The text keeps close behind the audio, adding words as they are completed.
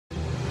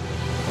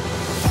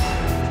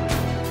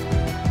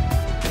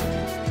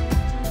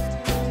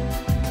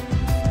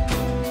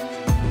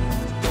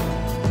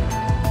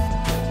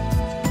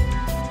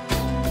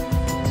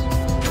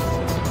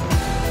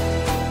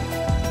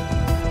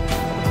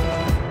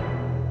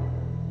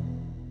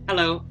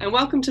Hello, and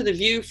welcome to the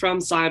View from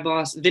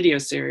Sibos video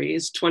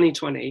series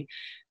 2020.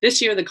 This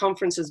year, the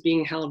conference is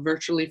being held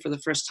virtually for the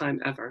first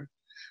time ever.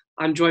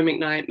 I'm Joy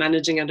McKnight,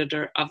 Managing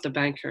Editor of The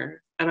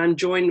Banker, and I'm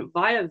joined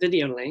via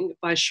video link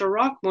by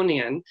Shahrokh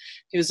Moinian,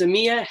 who's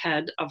EMEA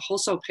Head of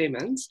Wholesale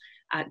Payments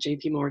at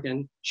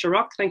JPMorgan.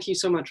 Shahrokh, thank you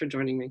so much for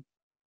joining me.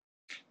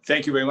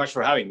 Thank you very much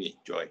for having me,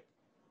 Joy.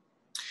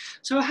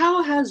 So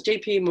how has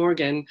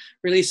JPMorgan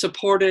really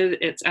supported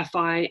its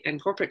FI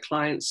and corporate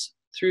clients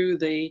through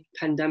the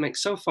pandemic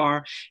so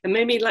far? And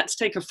maybe let's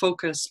take a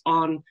focus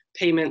on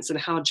payments and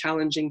how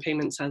challenging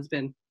payments has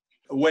been.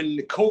 When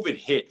COVID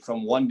hit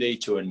from one day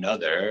to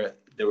another,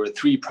 there were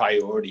three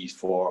priorities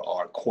for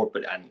our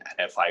corporate and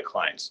FI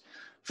clients.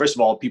 First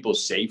of all,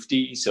 people's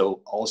safety.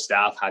 So all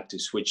staff had to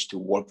switch to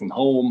work from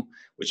home,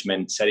 which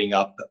meant setting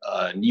up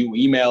new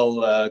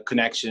email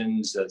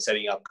connections,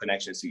 setting up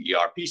connections to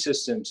ERP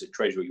systems, to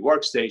treasury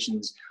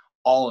workstations,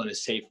 all in a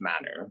safe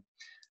manner.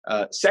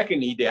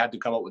 Secondly, they had to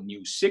come up with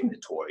new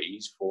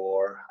signatories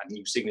for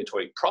new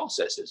signatory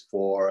processes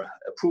for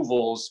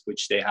approvals,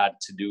 which they had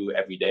to do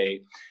every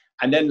day.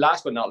 And then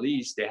last but not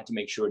least, they had to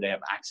make sure they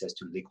have access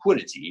to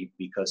liquidity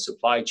because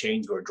supply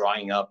chains were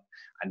drying up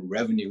and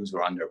revenues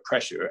were under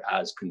pressure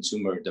as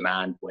consumer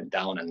demand went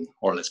down and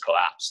more or less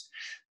collapsed.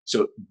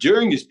 So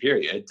during this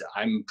period,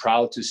 I'm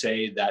proud to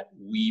say that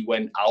we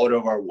went out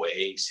of our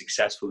way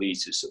successfully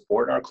to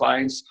support our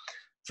clients.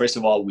 First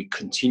of all, we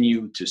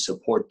continue to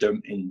support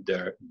them in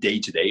their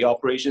day-to-day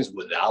operations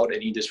without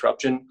any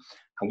disruption.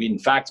 And we, in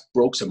fact,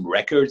 broke some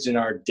records in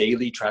our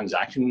daily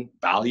transaction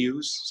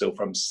values. So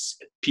from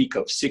a peak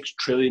of $6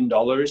 trillion,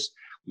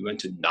 we went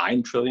to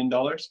 $9 trillion.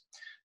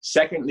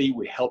 Secondly,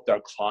 we helped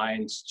our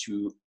clients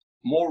to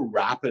more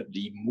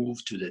rapidly move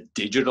to the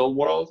digital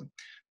world.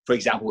 For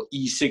example,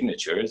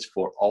 e-signatures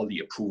for all the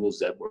approvals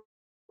that were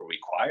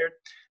required.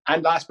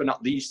 And last but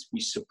not least, we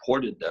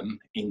supported them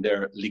in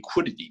their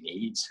liquidity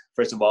needs.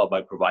 First of all,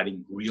 by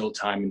providing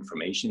real-time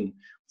information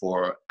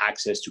for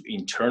access to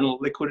internal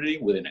liquidity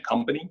within a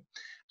company.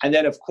 And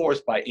then, of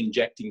course, by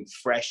injecting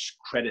fresh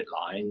credit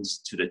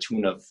lines to the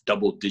tune of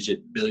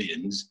double-digit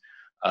billions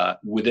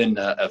within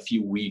a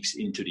few weeks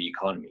into the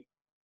economy.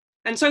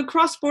 And so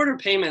cross-border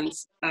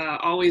payments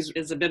always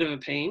is a bit of a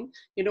pain.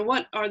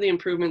 What are the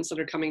improvements that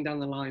are coming down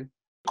the line?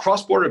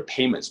 Cross-border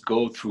payments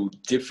go through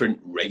different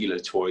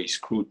regulatory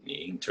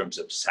scrutiny in terms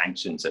of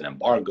sanctions and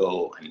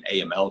embargo and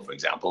AML, for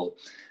example,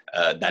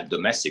 that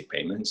domestic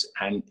payments,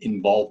 and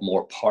involve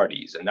more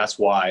parties. And that's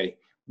why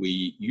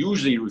we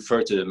usually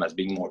refer to them as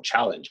being more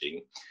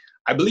challenging.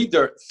 I believe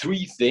there are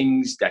three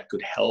things that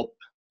could help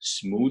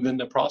smoothen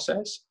the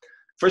process.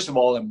 First of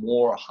all, a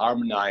more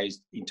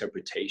harmonized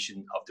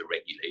interpretation of the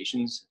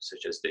regulations,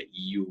 such as the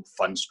EU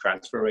funds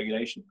transfer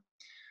regulation.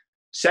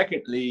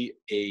 Secondly,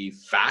 a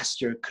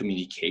faster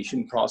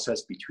communication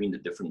process between the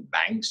different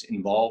banks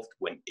involved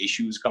when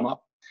issues come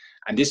up.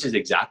 And this is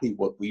exactly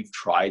what we've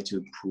tried to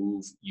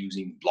improve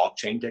using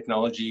blockchain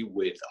technology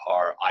with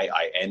our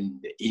IIN,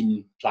 the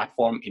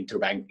in-platform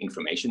Interbank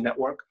Information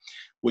Network,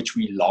 which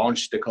we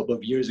launched a couple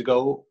of years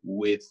ago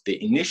with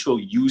the initial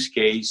use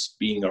case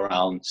being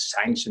around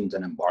sanctions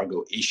and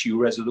embargo issue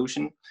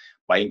resolution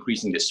by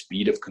increasing the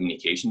speed of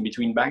communication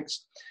between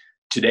banks.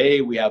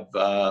 Today, we have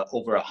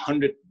over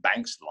 100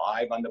 banks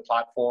live on the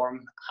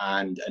platform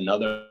and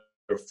another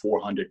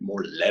 400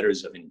 more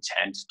letters of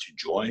intent to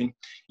join,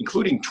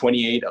 including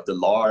 28 of the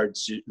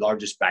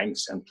largest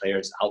banks and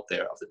players out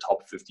there of the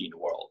top 50 in the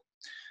world.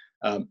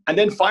 And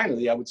then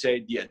finally, I would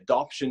say the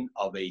adoption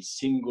of a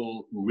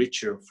single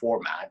richer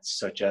format,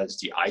 such as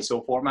the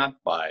ISO format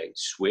by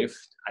SWIFT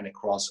and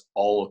across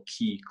all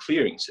key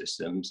clearing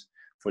systems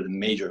for the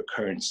major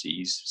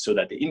currencies, so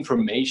that the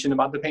information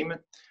about the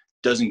payment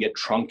doesn't get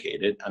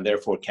truncated and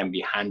therefore can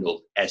be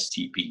handled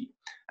STP.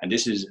 And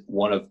this is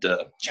one of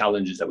the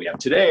challenges that we have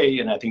today,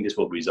 and I think this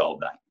will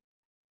resolve that.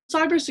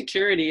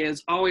 Cybersecurity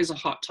is always a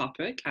hot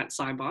topic at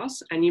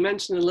Sibos, and you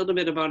mentioned a little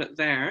bit about it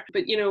there,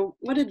 but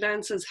what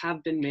advances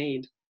have been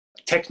made?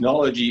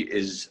 Technology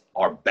is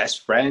our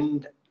best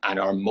friend and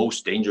our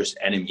most dangerous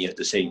enemy at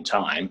the same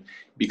time,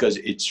 because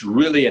it's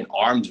really an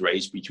arms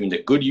race between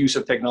the good use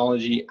of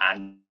technology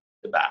and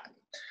the bad.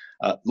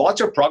 Lots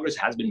of progress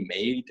has been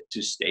made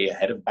to stay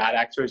ahead of bad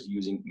actors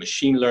using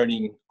machine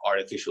learning,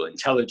 artificial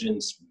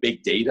intelligence,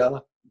 big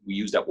data. We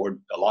use that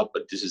word a lot,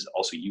 but this is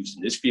also used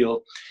in this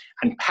field,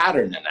 and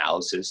pattern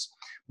analysis.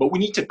 But we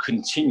need to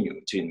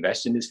continue to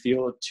invest in this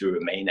field to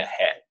remain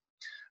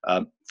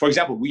ahead. For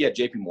example, we at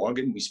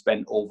JPMorgan, we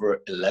spend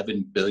over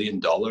 $11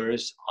 billion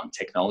on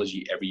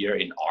technology every year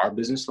in our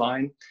business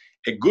line,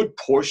 a good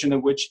portion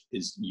of which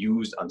is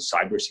used on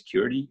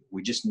cybersecurity.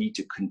 We just need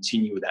to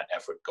continue that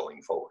effort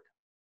going forward.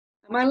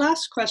 My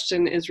last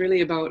question is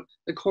really about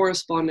the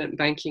correspondent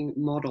banking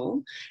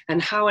model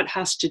and how it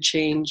has to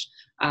change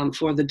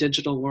for the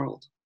digital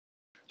world.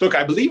 Look,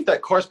 I believe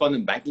that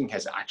correspondent banking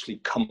has actually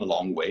come a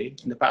long way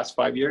in the past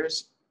 5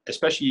 years,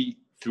 especially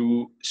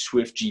through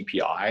Swift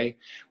GPI,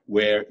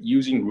 where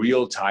using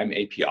real-time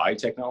API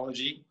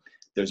technology,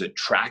 there's a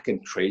track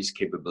and trace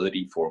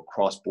capability for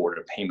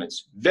cross-border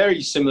payments,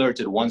 very similar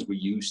to the ones we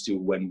used to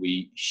when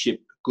we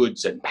ship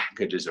goods and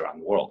packages around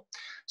the world.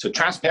 So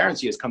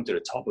transparency has come to the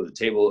top of the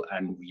table,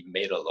 and we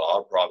made a lot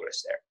of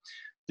progress there.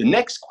 The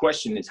next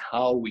question is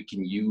how we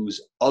can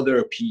use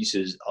other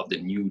pieces of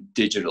the new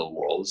digital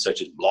world,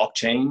 such as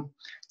blockchain,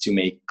 to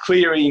make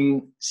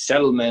clearing,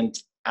 settlement,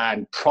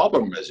 and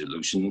problem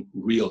resolution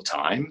real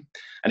time.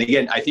 And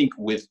again, I think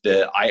with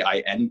the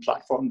IIN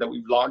platform that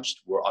we've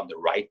launched, we're on the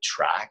right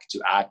track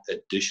to add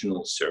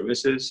additional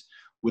services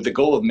with the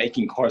goal of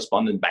making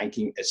correspondent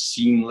banking a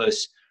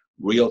seamless,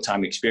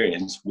 real-time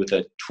experience with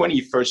a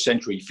 21st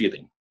century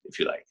feeling, if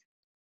you like.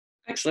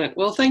 Excellent.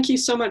 Well, thank you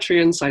so much for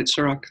your insights,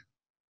 Shahrokh.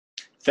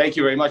 Thank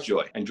you very much,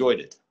 Joy. Enjoyed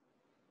it.